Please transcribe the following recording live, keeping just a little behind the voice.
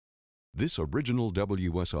This original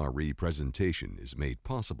WSRE presentation is made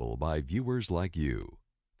possible by viewers like you.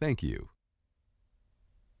 Thank you.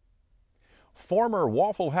 Former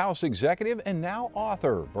Waffle House executive and now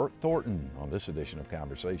author Bert Thornton on this edition of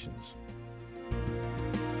Conversations.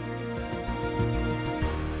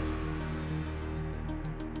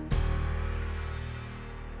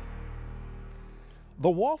 The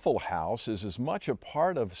Waffle House is as much a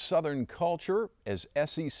part of Southern culture as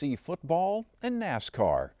SEC football and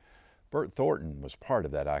NASCAR. Bert Thornton was part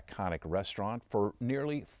of that iconic restaurant for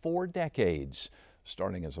nearly 4 decades,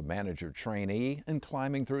 starting as a manager trainee and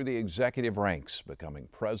climbing through the executive ranks, becoming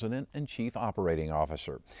president and chief operating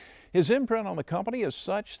officer. His imprint on the company is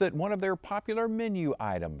such that one of their popular menu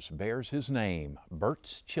items bears his name,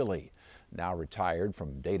 Bert's Chili. Now retired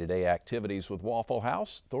from day-to-day activities with Waffle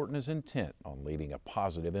House, Thornton is intent on leaving a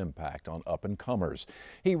positive impact on up-and-comers.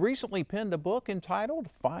 He recently penned a book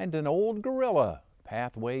entitled Find an Old Gorilla: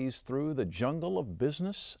 Pathways Through the Jungle of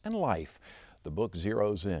Business and Life. The book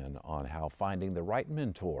zeroes in on how finding the right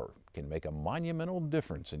mentor can make a monumental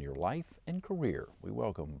difference in your life and career. We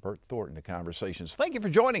welcome Bert Thornton to Conversations. Thank you for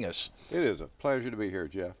joining us. It is a pleasure to be here,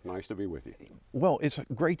 Jeff. Nice to be with you. Well, it's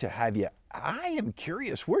great to have you. I am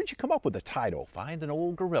curious, where'd you come up with the title, Find an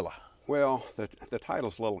Old Gorilla? Well, the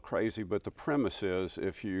title's a little crazy, but the premise is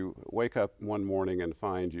if you wake up one morning and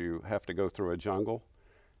find you have to go through a jungle,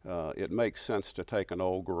 it makes sense to take an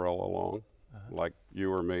old gorilla along, like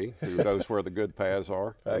you or me, who knows where the good paths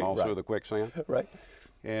are, and also the quicksand. Right.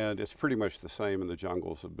 And it's pretty much the same in the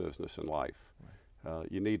jungles of business and life.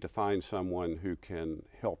 You need to find someone who can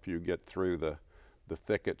help you get through the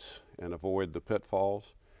thickets and avoid the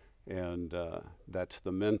pitfalls, and that's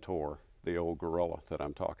the mentor, the old gorilla that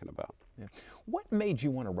I'm talking about. Yeah. What made you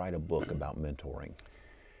want to write a book about mentoring?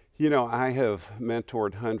 You know, I have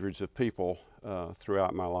mentored hundreds of people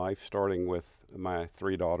throughout my life, starting with my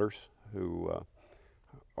 3 daughters, who are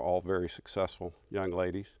all very successful young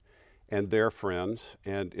ladies, and their friends.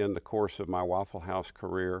 And in the course of my Waffle House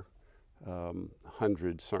career,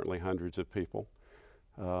 certainly hundreds of people.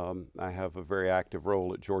 I have a very active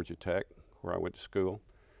role at Georgia Tech, where I went to school,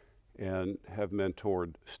 and have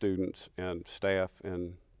mentored students and staff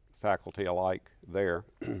and faculty alike there.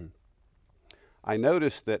 I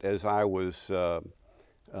noticed that as I was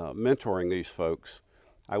mentoring these folks,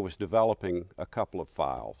 I was developing a couple of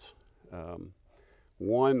files.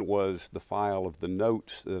 One was the file of the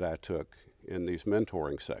notes that I took in these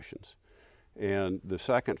mentoring sessions. And the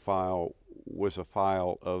second file was a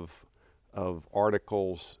file of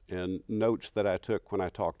articles and notes that I took when I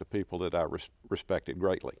talked to people that I respected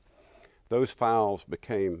greatly. Those files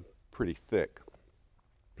became pretty thick.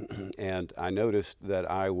 And I noticed that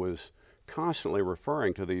I was constantly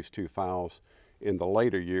referring to these 2 files in the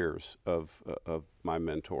later years of my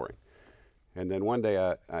mentoring. And then one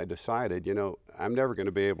day I decided, you know, I'm never going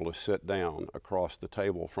to be able to sit down across the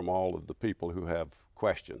table from all of the people who have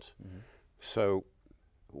questions. So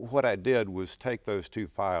what I did was take those 2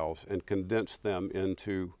 files and condense them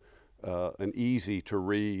into an easy to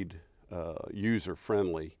read,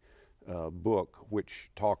 user-friendly book, which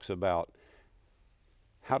talks about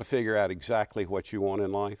how to figure out exactly what you want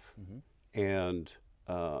in life and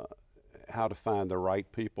how to find the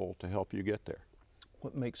right people to help you get there.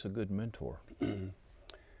 What makes a good mentor?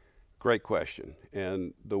 Great question.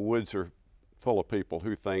 And the woods are full of people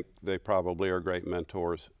who think they probably are great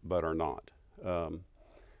mentors, but are not.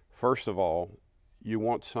 First of all, you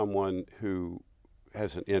want someone who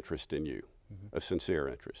has an interest in you, a sincere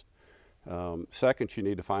interest. Second, you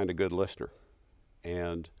need to find a good listener.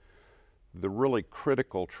 And the really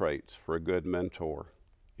critical traits for a good mentor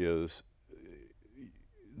is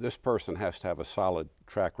this person has to have a solid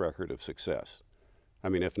track record of success. I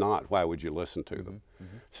mean, if not, why would you listen to them?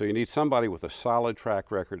 So you need somebody with a solid track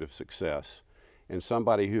record of success and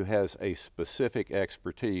somebody who has a specific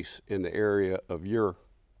expertise in the area of your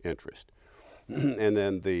interest. And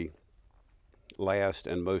then the last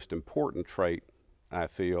and most important trait, I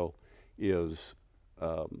feel, is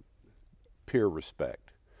peer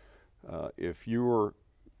respect.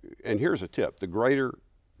 And here's a tip, the greater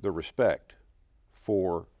the respect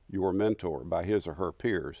for your mentor by his or her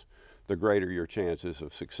peers, the greater your chances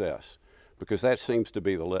of success, because that seems to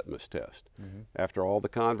be the litmus test. After all the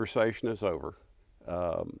conversation is over,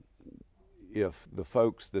 if the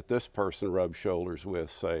folks that this person rubs shoulders with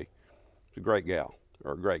say, it's a great gal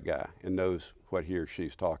or a great guy and knows what he or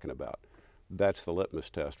she's talking about, that's the litmus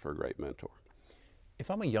test for a great mentor.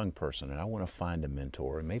 If I'm a young person and I want to find a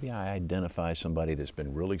mentor, and maybe I identify somebody that's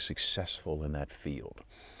been really successful in that field,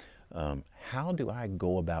 how do I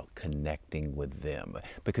go about connecting with them?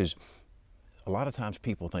 Because a lot of times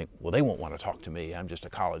people think, well, they won't want to talk to me. I'm just a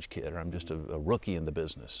college kid, or I'm just a rookie in the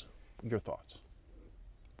business. Your thoughts?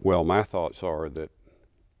 Well, my thoughts are that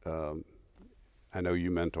I know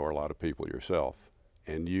you mentor a lot of people yourself,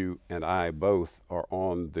 and you and I both are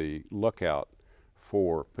on the lookout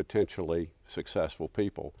for potentially successful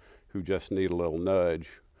people who just need a little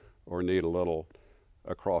nudge or need a little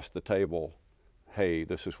across the table, hey,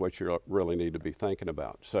 this is what you really need to be thinking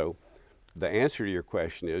about. So the answer to your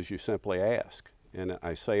question is you simply ask. And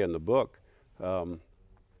I say in the book,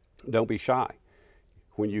 don't be shy.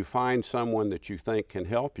 When you find someone that you think can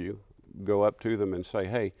help you, go up to them and say,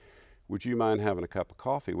 hey, would you mind having a cup of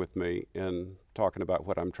coffee with me and talking about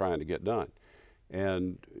what I'm trying to get done?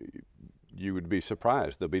 And you would be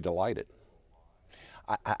surprised. They'll be delighted.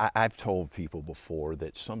 I've told people before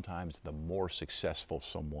that sometimes the more successful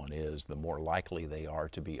someone is, the more likely they are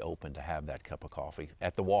to be open to have that cup of coffee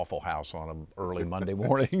at the Waffle House on an early Monday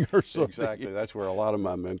morning or something. Exactly. That's where a lot of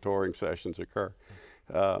my mentoring sessions occur.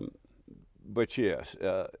 But yes,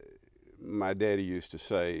 my daddy used to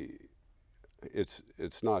say,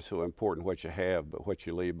 it's not so important what you have, but what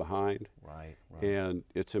you leave behind. Right. And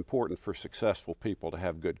it's important for successful people to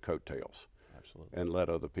have good coattails. Absolutely. And let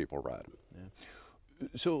other people ride them. Yeah.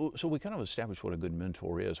 So we kind of established what a good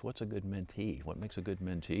mentor is. What's a good mentee? What makes a good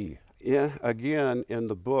mentee? Yeah, again, in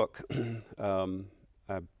the book,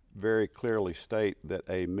 I very clearly state that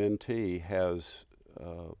a mentee has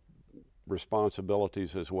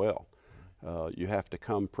responsibilities as well. You have to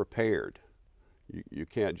come prepared. You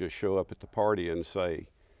can't just show up at the party and say,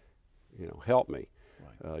 you know, help me.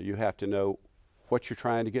 Right. You have to know what you're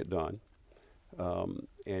trying to get done,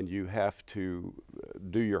 and you have to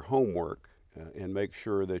do your homework and make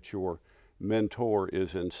sure that your mentor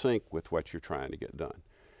is in sync with what you're trying to get done.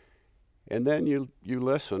 And then you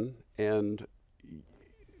listen, and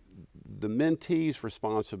the mentee's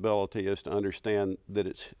responsibility is to understand that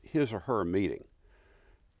it's his or her meeting,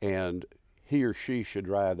 and he or she should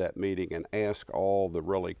drive that meeting and ask all the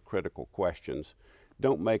really critical questions.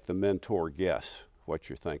 Don't make the mentor guess what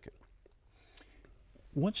you're thinking.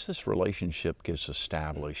 Once this relationship gets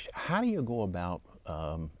established, how do you go about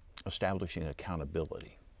establishing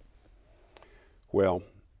accountability? Well,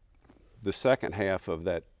 the second half of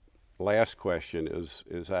that last question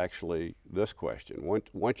is actually this question.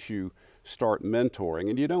 Once you start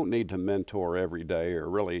mentoring, and you don't need to mentor every day or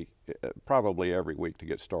really probably every week to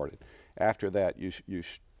get started. After that, you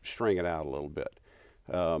string it out a little bit.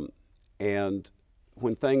 And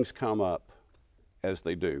when things come up, as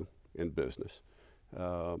they do in business,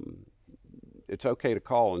 it's okay to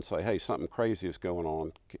call and say, hey, something crazy is going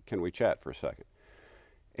on. Can we chat for a second?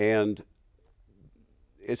 And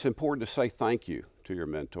it's important to say thank you to your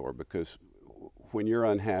mentor, because when you're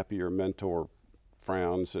unhappy, your mentor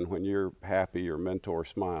frowns, and when you're happy, your mentor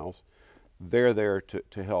smiles. They're there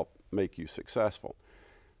to help make you successful.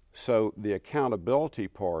 So the accountability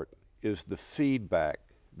part is the feedback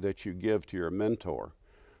that you give to your mentor,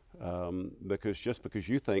 because just because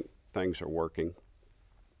you think things are working,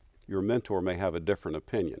 your mentor may have a different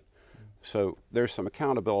opinion. So there's some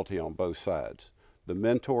accountability on both sides. The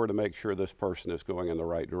mentor to make sure this person is going in the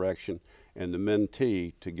right direction, and the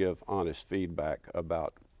mentee to give honest feedback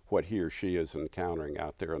about what he or she is encountering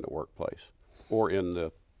out there in the workplace or in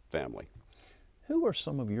the family. Who are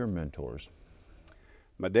some of your mentors?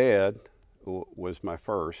 My dad was my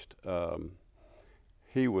first.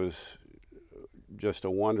 He was just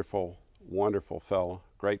a wonderful, wonderful fellow,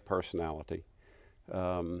 great personality.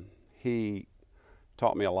 He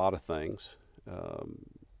taught me a lot of things.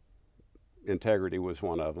 Integrity was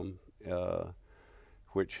one of them,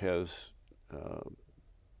 which has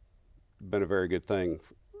been a very good thing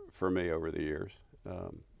for me over the years.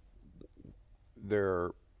 There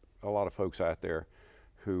are a lot of folks out there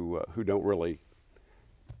who don't really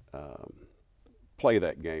play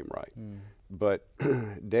that game right. But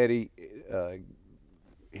Daddy,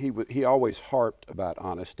 he always harped about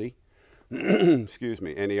honesty, excuse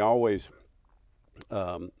me, and he always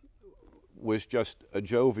was just a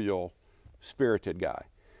jovial, spirited guy.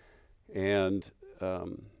 And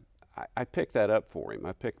I picked that up for him.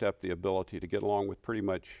 I picked up the ability to get along with pretty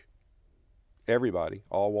much everybody,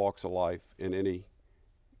 all walks of life, in any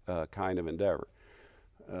kind of endeavor.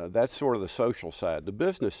 That's sort of the social side. The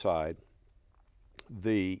business side,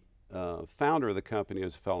 the founder of the company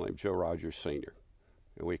is a fellow named Joe Rogers Sr.,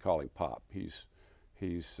 and we call him Pop. He's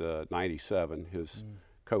 97. His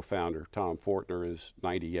co-founder, Tom Fortner, is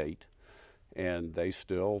 98, and they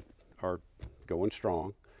still are going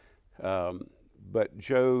strong. But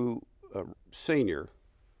Joe Sr.,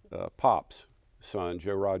 Pop's son,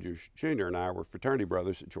 Joe Rogers Jr., and I were fraternity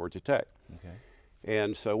brothers at Georgia Tech. Okay.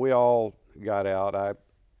 And so we all got out. I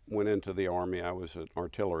went into the Army. I was an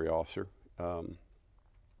artillery officer.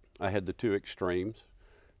 I had the two extremes.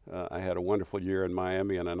 I had a wonderful year in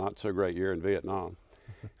Miami and a not so great year in Vietnam.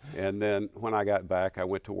 And then when I got back, I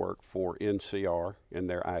went to work for NCR in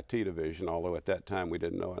their IT division, although at that time we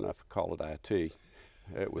didn't know enough to call it IT.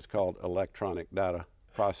 It was called Electronic Data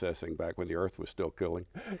Processing back when the earth was still cooling.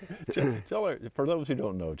 Tell her, for those who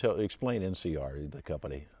don't know, explain NCR, the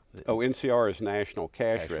company. Oh, NCR is National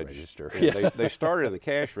Cash Register. Yeah. They started in the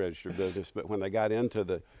cash register business, but when they got into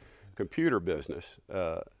the computer business,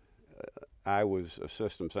 I was a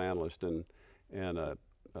systems analyst and a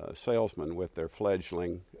salesman with their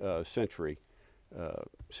fledgling Century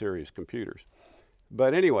series computers.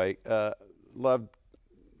 But anyway, loved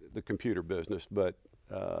the computer business, but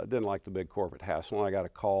didn't like the big corporate hassle. And I got a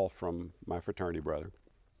call from my fraternity brother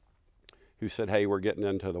who said, hey, we're getting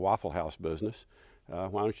into the Waffle House business.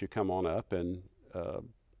 Why don't you come on up and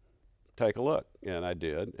take a look? And I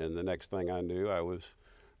did, and the next thing I knew, I was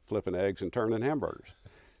flipping eggs and turning hamburgers.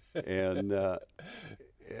 And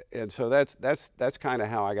so that's kind of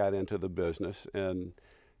how I got into the business. And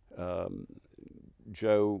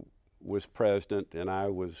Joe was president, and I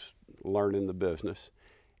was learning the business.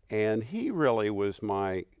 And he really was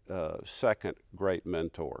my second great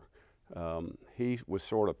mentor. He was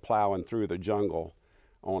sort of plowing through the jungle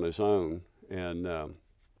on his own and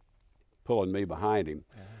pulling me behind him,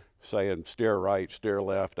 saying, steer right, steer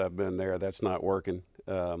left, I've been there, that's not working.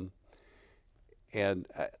 And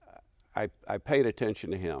I paid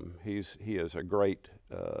attention to him. He is a great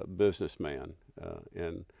businessman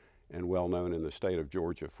and well known in the state of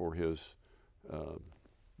Georgia for his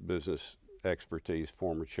business expertise,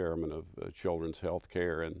 former chairman of Children's Health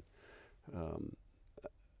Care, and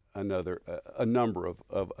a number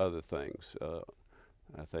of other things.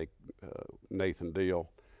 I think Nathan Deal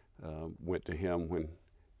went to him when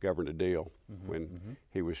Governor Deal, when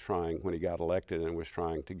he got elected and was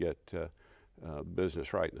trying to get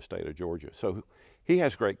business right in the state of Georgia. So he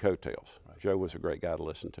has great coattails. Right. Joe was a great guy to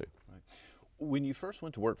listen to. Right. When you first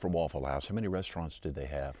went to work for Waffle House, how many restaurants did they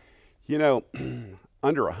have? You know,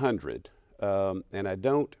 under 100, and I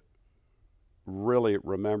don't really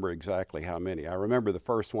remember exactly how many. I remember the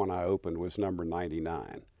first one I opened was number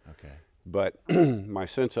 99. Okay. But my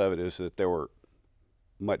sense of it is that there were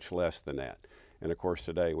much less than that. And of course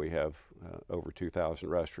today we have over 2,000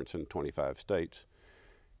 restaurants in 25 states.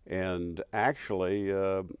 And actually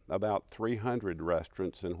about 300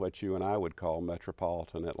 restaurants in what you and I would call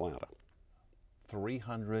metropolitan Atlanta.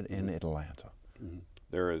 300 in Atlanta.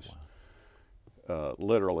 There is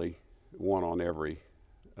literally one on every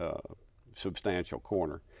substantial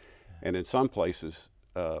corner. And in some places,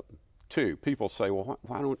 two. People say, well,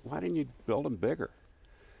 why didn't you build them bigger?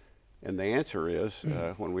 And the answer is,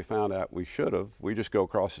 when we found out we should have, we just go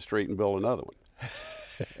across the street and build another one.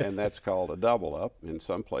 And that's called a double up. In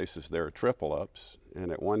some places there are triple ups.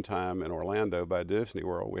 And at one time in Orlando by Disney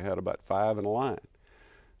World, we had about 5 in a line.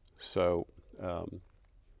 So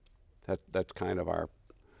that's kind of our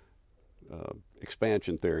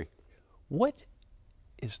expansion theory. What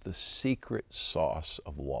is the secret sauce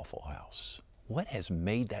of Waffle House? What has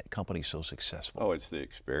made that company so successful? Oh, it's the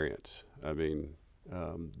experience. I mean,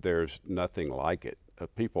 there's nothing like it.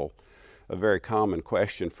 A very common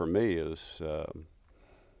question for me is,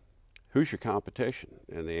 who's your competition?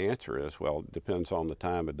 And the answer is, well, it depends on the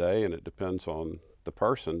time of day and it depends on the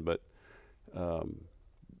person, but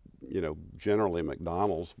you know, generally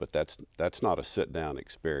McDonald's, but that's not a sit-down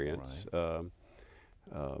experience. Right.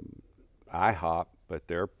 IHOP, but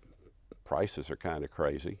their prices are kind of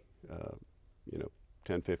crazy, you know,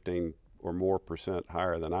 10, 15 or more %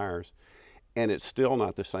 higher than ours, and it's still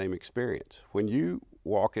not the same experience. When you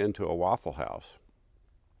walk into a Waffle House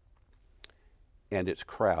and it's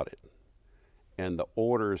crowded and the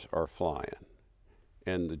orders are flying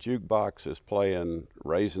and the jukebox is playing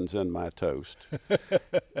Raisins in My Toast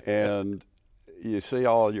and you see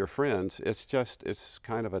all your friends, it's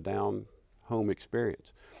kind of a down home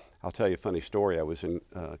experience. I'll tell you a funny story. I was in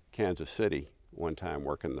Kansas City one time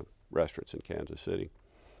working the restaurants in Kansas City,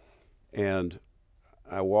 and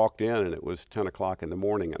I walked in and it was 10 o'clock in the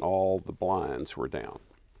morning and all the blinds were down.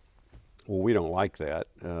 Well, we don't like that.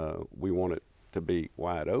 We want it to be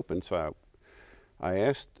wide open, so I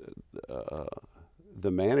asked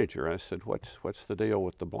the manager, I said, what's the deal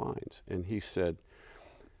with the blinds? And he said,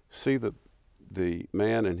 see the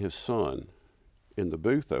man and his son in the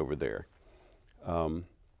booth over there,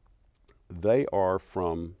 they are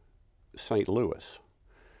from St. Louis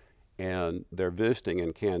and they're visiting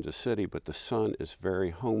in Kansas City, but the son is very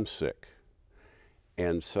homesick.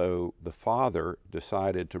 And so the father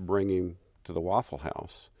decided to bring him to to the Waffle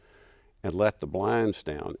House and let the blinds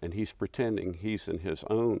down, and he's pretending he's in his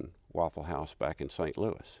own Waffle House back in St.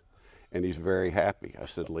 Louis. And he's very happy. I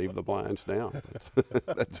said, leave the blinds down.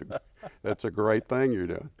 That's a great thing you're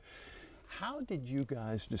doing. How did you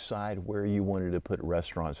guys decide where you wanted to put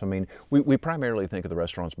restaurants? I mean, we primarily think of the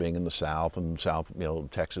restaurants being in the South and South,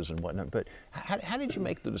 Texas and whatnot, but how did you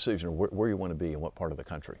make the decision of where you want to be and what part of the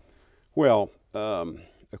country? Well,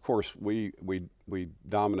 of course, we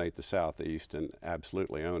dominate the Southeast and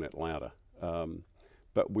absolutely own Atlanta.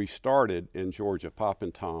 But we started in Georgia. Pop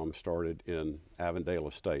and Tom started in Avondale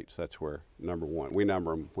Estates. That's where number one. We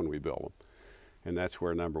number them when we build them. And that's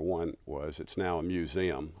where number one was. It's now a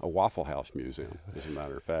museum, a Waffle House museum, as a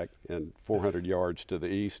matter of fact. And 400 yards to the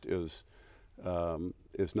east is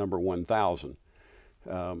number 1,000.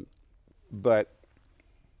 But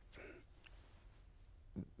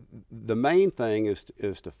the main thing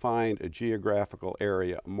is to find a geographical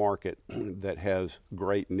area, market that has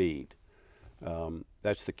great need.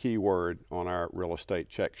 That's the key word on our real estate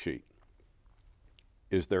check sheet.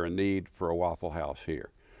 Is there a need for a Waffle House here?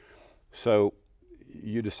 So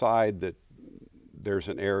you decide that there's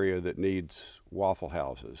an area that needs Waffle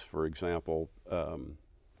Houses, for example,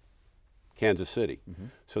 Kansas City. Mm-hmm.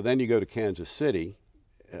 So then you go to Kansas City,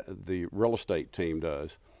 the real estate team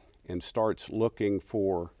does, and starts looking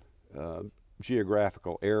for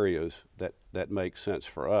geographical areas that make sense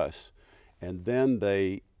for us. And then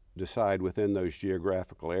they decide within those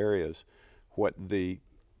geographical areas what the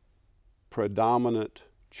predominant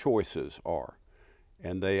choices are.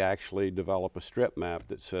 And they actually develop a strip map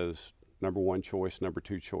that says number one choice, number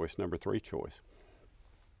two choice, number three choice.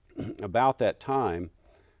 About that time,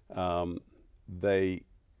 they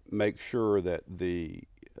make sure that the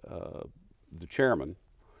chairman,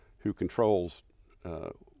 who controls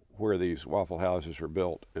where these Waffle Houses are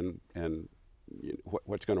built and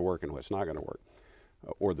what's going to work and what's not going to work,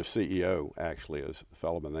 or the CEO actually is a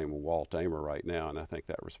fellow by the name of Walt Amer right now, and I think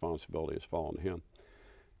that responsibility has fallen to him.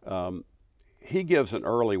 He gives an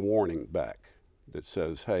early warning back that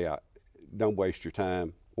says, hey, don't waste your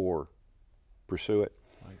time or pursue it.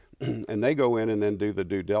 Right. And they go in and then do the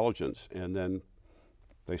due diligence, and then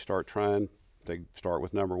they start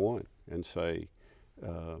with number one and say,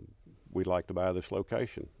 we'd like to buy this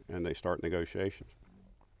location, and they start negotiations.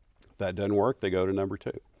 If that doesn't work, they go to number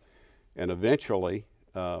two. And eventually,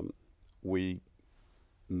 we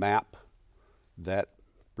map that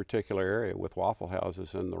particular area with Waffle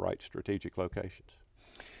Houses in the right strategic locations.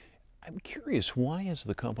 I'm curious, why has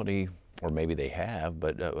the company, or maybe they have,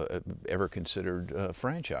 but ever considered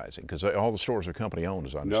franchising? Because all the stores are company owned,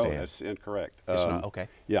 as I understand. No, that's incorrect. It's not? Okay.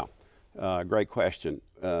 Yeah, great question.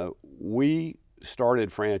 We started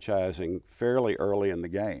franchising fairly early in the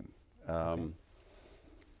game. Okay.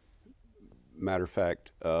 Matter of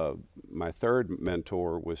fact, my third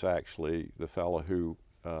mentor was actually the fellow who,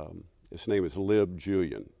 his name is Lib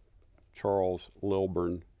Julian, Charles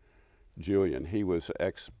Lilburn Julian. He was an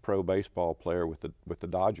ex-pro baseball player with the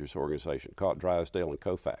Dodgers organization, called Drysdale and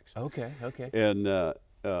Koufax. Okay, okay. And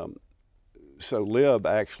so Lib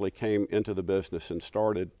actually came into the business and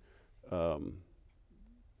started, doing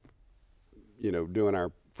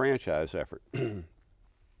our franchise effort.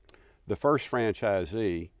 The first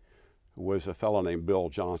franchisee was a fellow named Bill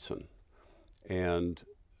Johnson, and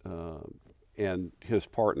his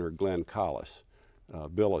partner Glenn Collis.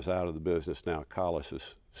 Bill is out of the business now. Collis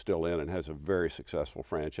is still in and has a very successful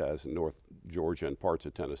franchise in North Georgia and parts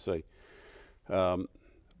of Tennessee. And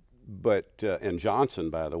Johnson,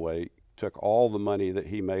 by the way, took all the money that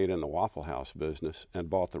he made in the Waffle House business and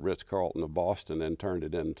bought the Ritz-Carlton of Boston and turned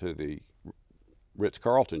it into the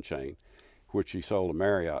Ritz-Carlton chain, which he sold to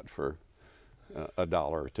Marriott for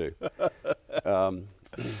 $1 or $2.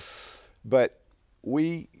 But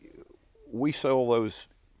we sold those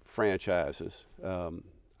franchises.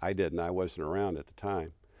 I didn't. I wasn't around at the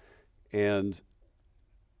time. And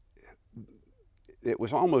it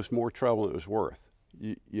was almost more trouble than it was worth.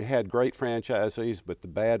 You had great franchisees, but the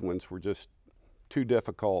bad ones were just too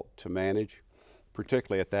difficult to manage,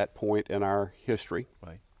 particularly at that point in our history.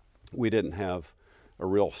 Right. We didn't have a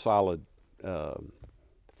real solid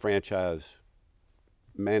franchise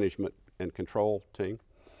management and control team.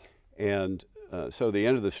 And so the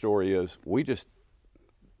end of the story is we just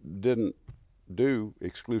didn't do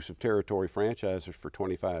exclusive territory franchises for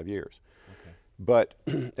 25 years. Okay. But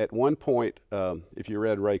at one point, if you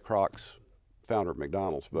read Ray Kroc's, founder of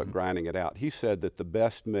McDonald's book, mm-hmm. Grinding It Out, he said that the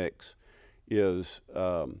best mix is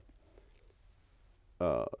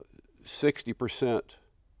 60%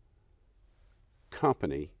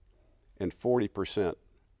 company and 40%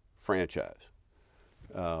 franchise.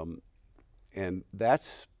 And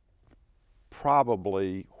that's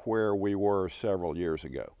probably where we were several years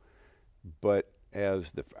ago. But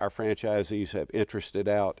as our franchisees have interested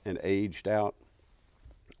out and aged out,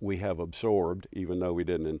 we have absorbed, even though we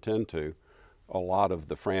didn't intend to, a lot of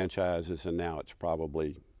the franchises, and now it's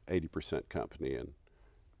probably 80% company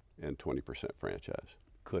and 20% franchise.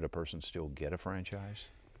 Could a person still get a franchise?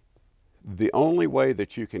 The only way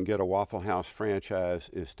that you can get a Waffle House franchise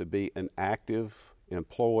is to be an active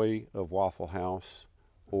employee of Waffle House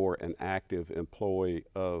or an active employee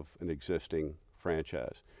of an existing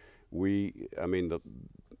franchise. I mean,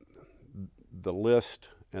 the list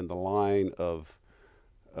and the line of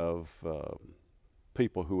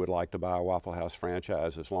people who would like to buy a Waffle House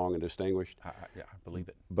franchise is long and distinguished. Yeah, I believe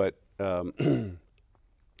it. But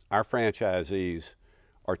our franchisees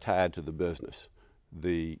are tied to the business.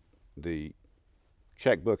 The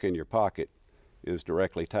checkbook in your pocket is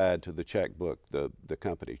directly tied to the checkbook, the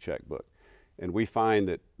company checkbook. And we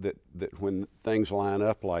find that when things line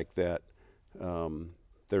up like that,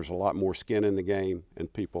 there's a lot more skin in the game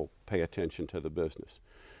and people pay attention to the business.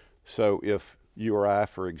 So if you or I,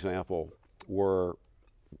 for example, were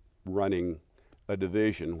running a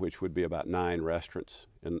division, which would be about 9 restaurants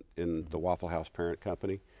in the Waffle House parent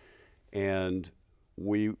company, and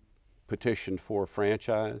we petitioned for a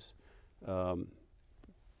franchise,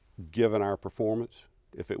 given our performance,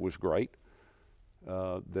 if it was great,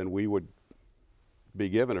 then we would be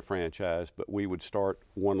given a franchise, but we would start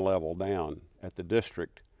one level down at the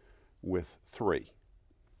district with 3.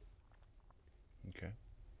 Okay.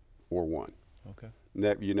 Or 1. Okay.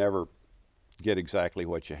 You never get exactly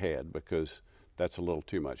what you had, because that's a little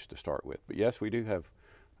too much to start with. But yes, we do have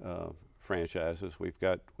franchises. We've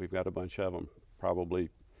got a bunch of them, probably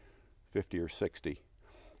 50 or 60,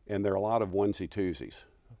 and there are a lot of onesie-twosies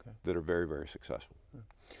that are very, very successful.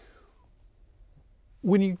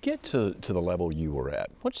 When you get to the level you were at,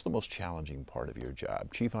 what's the most challenging part of your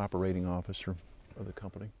job? Chief Operating Officer of the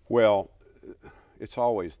company? Well, it's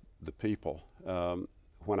always the people.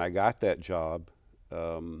 When I got that job,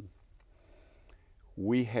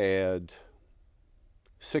 we had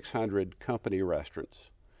 600 company restaurants,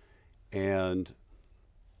 and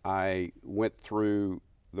I went through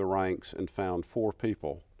the ranks and found 4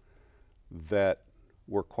 people that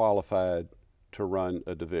were qualified to run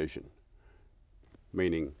a division,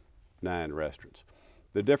 meaning 9 restaurants.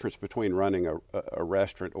 The difference between running a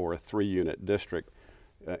restaurant or a 3-unit district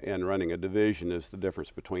and running a division is the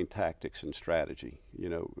difference between tactics and strategy. You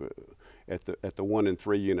know, at the 1 and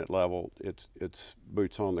 3 unit level, it's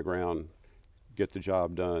boots on the ground, get the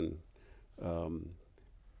job done,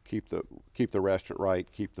 keep the restaurant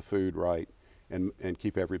right, keep the food right, and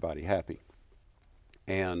keep everybody happy.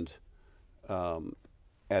 And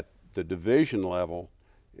at the division level,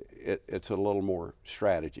 it's a little more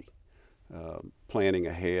strategy, planning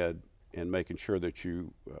ahead and making sure that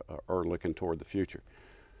you are looking toward the future.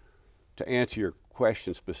 To answer your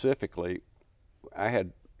question specifically, I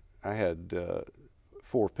had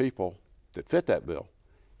 4 people that fit that bill,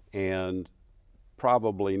 and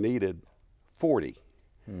probably needed 40.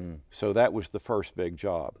 So that was the first big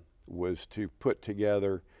job, was to put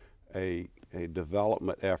together a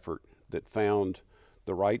development effort that found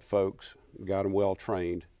the right folks, got them well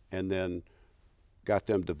trained, and then got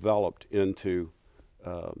them developed into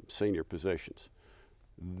senior positions.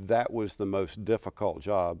 That was the most difficult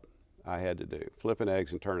job I had to do. Flipping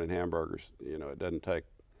eggs and turning hamburgers, you know, it doesn't take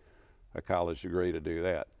a college degree to do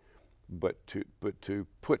that. But to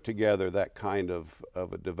put together that kind of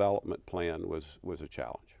a development plan was a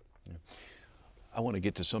challenge. Yeah. I want to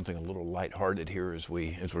get to something a little lighthearted here as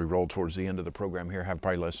we roll towards the end of the program here. Have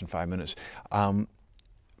probably less than 5 minutes.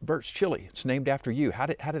 Bert's Chili, it's named after you. How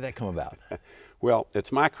did that come about? Well,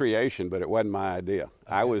 it's my creation, but it wasn't my idea. Okay.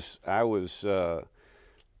 I was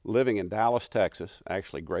living in Dallas, Texas,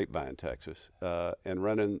 actually Grapevine, Texas, and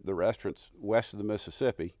running the restaurants west of the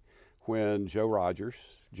Mississippi when Joe Rogers,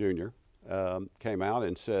 Jr. Came out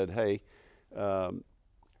and said, hey,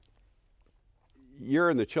 you're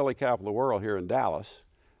in the chili capital of the world here in Dallas.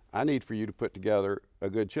 I need for you to put together a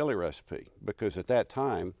good chili recipe, because at that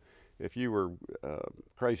time, if you were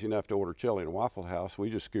crazy enough to order chili in a Waffle House, we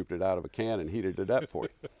just scooped it out of a can and heated it up for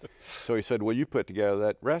you. So he said, well, you put together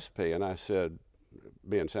that recipe. And I said,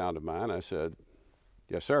 being sound of mine, I said,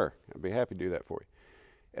 yes, sir, I'd be happy to do that for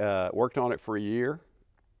you. Worked on it for a year,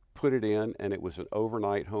 put it in, and it was an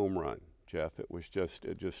overnight home run, Jeff.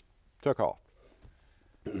 It just took off.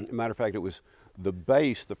 Matter of fact, it was the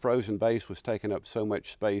base, the frozen base was taking up so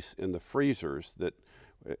much space in the freezers that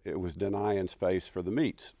it was denying space for the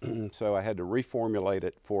meats. So I had to reformulate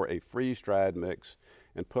it for a freeze-dried mix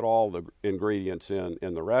and put all the ingredients in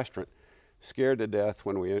the restaurant. Scared to death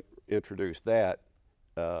when we introduced that,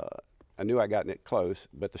 I knew I gotten it close,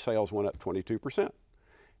 but the sales went up 22%.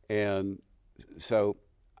 And so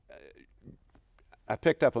I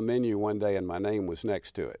picked up a menu one day and my name was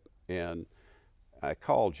next to it. And I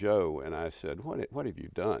called Joe and I said, what have you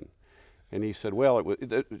done? And he said, well,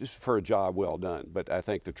 it was for a job well done. But I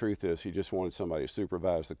think the truth is he just wanted somebody to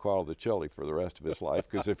supervise the quality of the chili for the rest of his life,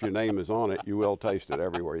 because if your name is on it, you will taste it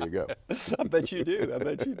everywhere you go. I bet you do. I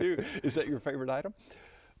bet you do. Is that your favorite item?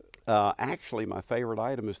 Actually, my favorite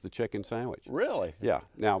item is the chicken sandwich. Really? Yeah.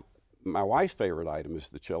 Now, my wife's favorite item is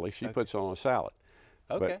the chili. She puts it on a salad.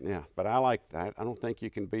 Okay. But, yeah, but I like that. I don't think you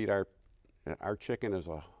can beat our chicken as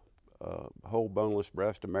a whole boneless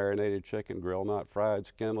breast of marinated chicken, grilled, not fried,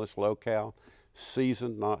 skinless, low-cal,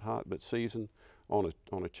 seasoned, not hot, but seasoned, on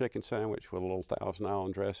a chicken sandwich with a little Thousand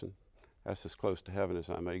Island dressing. That's as close to heaven as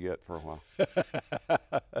I may get for a while.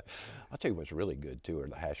 I'll tell you what's really good, too, are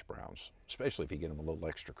the hash browns, especially if you get them a little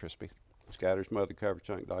extra crispy. Scatter's mother covered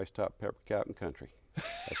chunk, diced top, pepper, Captain Country.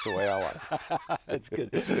 That's the way I like it. That's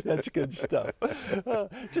good. That's good stuff.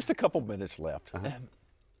 Just a couple minutes left.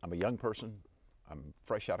 I'm a young person. I'm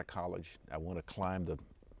fresh out of college. I want to climb the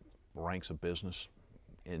ranks of business.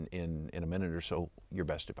 In a minute or so, your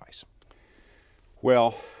best advice.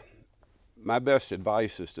 Well, my best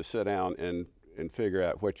advice is to sit down and figure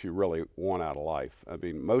out what you really want out of life. I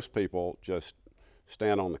mean, most people just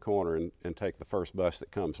stand on the corner and take the first bus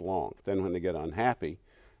that comes along. Then when they get unhappy,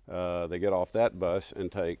 they get off that bus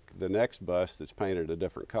and take the next bus that's painted a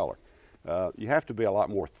different color. You have to be a lot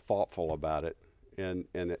more thoughtful about it, and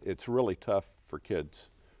it's really tough for kids,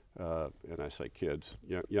 and I say kids,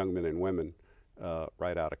 young men and women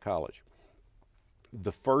right out of college.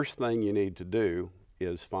 The first thing you need to do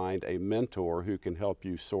is find a mentor who can help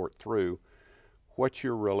you sort through what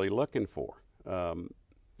you're really looking for.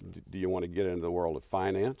 Do you want to get into the world of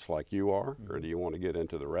finance like you are, or do you want to get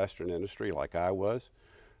into the restaurant industry like I was?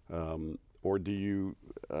 Or do you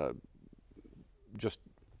just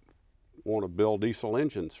want to build diesel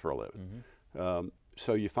engines for a living?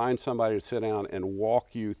 So you find somebody to sit down and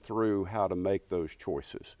walk you through how to make those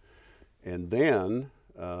choices. And then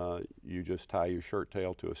you just tie your shirt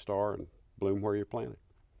tail to a star and bloom where you're planted.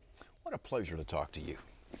 What a pleasure to talk to you.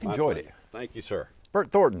 My Enjoyed pleasure. it. Thank you, sir.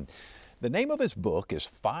 Bert Thornton. The name of his book is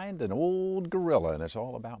Find an Old Gorilla, and it's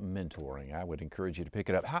all about mentoring. I would encourage you to pick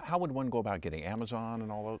it up. How would one go about getting Amazon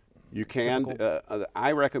and all those? You can.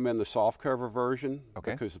 I recommend the softcover version,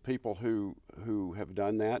 Okay. because the people who have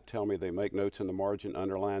done that tell me they make notes in the margin,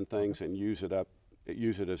 underline things, and use it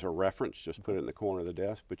as a reference. Just put it in the corner of the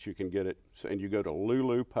desk. But you can get it, and you go to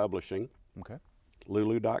Lulu Publishing, Okay.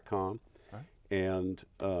 lulu.com, Right. and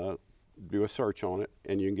do a search on it,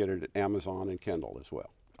 and you can get it at Amazon and Kindle as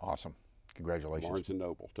well. Awesome. Congratulations. Barnes and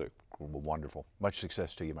Noble too. Wonderful. Much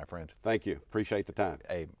success to you, my friend. Thank you. Appreciate the time.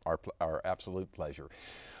 Hey, our absolute pleasure.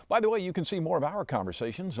 By the way, you can see more of our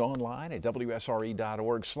conversations online at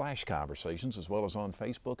WSRE.org/conversations, as well as on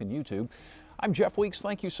Facebook and YouTube. I'm Jeff Weeks.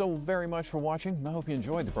 Thank you so very much for watching. I hope you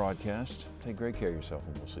enjoyed the broadcast. Take great care of yourself,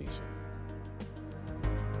 and we'll see you soon.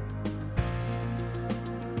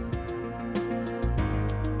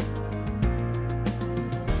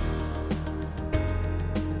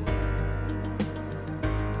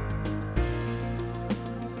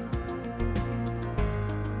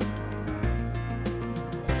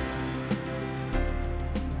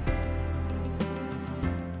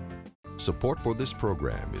 Support for this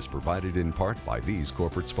program is provided in part by these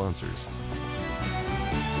corporate sponsors.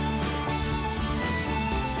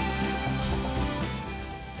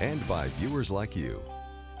 And by viewers like you.